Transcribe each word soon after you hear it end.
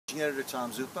Editor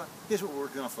Tom Zupa. Here's what we're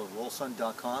working on for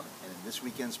LowellSun.com and in this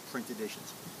weekend's print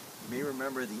editions. You may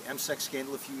remember the MSEC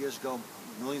scandal a few years ago,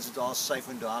 millions of dollars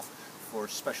siphoned off for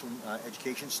special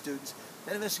education students.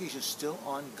 That investigation is still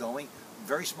ongoing.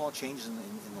 Very small changes in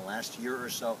the last year or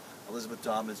so. Elizabeth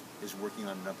Dobbins is working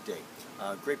on an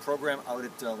update. Great program out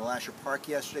at Lasher Park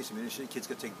yesterday. Some inner city kids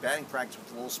got to take batting practice with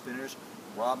the Lowell Spinners.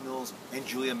 Rob Mills and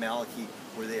Julia Malachy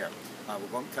were there.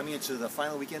 We're coming into the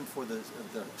final weekend for the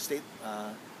state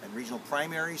and regional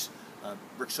primaries.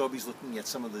 Rick Sobey's looking at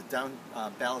some of the down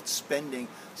ballot spending.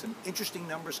 Some interesting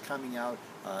numbers coming out.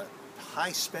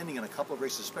 High spending in a couple of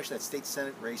races, especially that state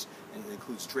senate race, and it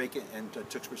includes Drake and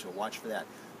Tewksbury, so watch for that.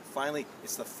 Finally,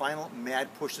 it's the final mad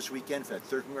push this weekend for that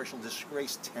 3rd congressional district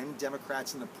race. 10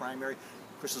 Democrats in the primary.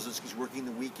 Chris Lisinski's working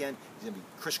the weekend. He's going to be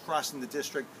crisscrossing the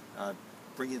district,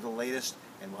 bringing you the latest,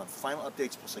 and we'll have final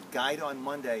updates plus a guide on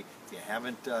Monday. If you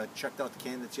haven't checked out the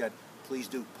candidates yet, please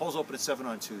do. Polls open at 7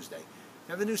 on Tuesday. If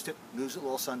you have the news tip,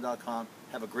 news@lowellsun.com.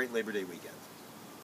 Have a great Labor Day weekend.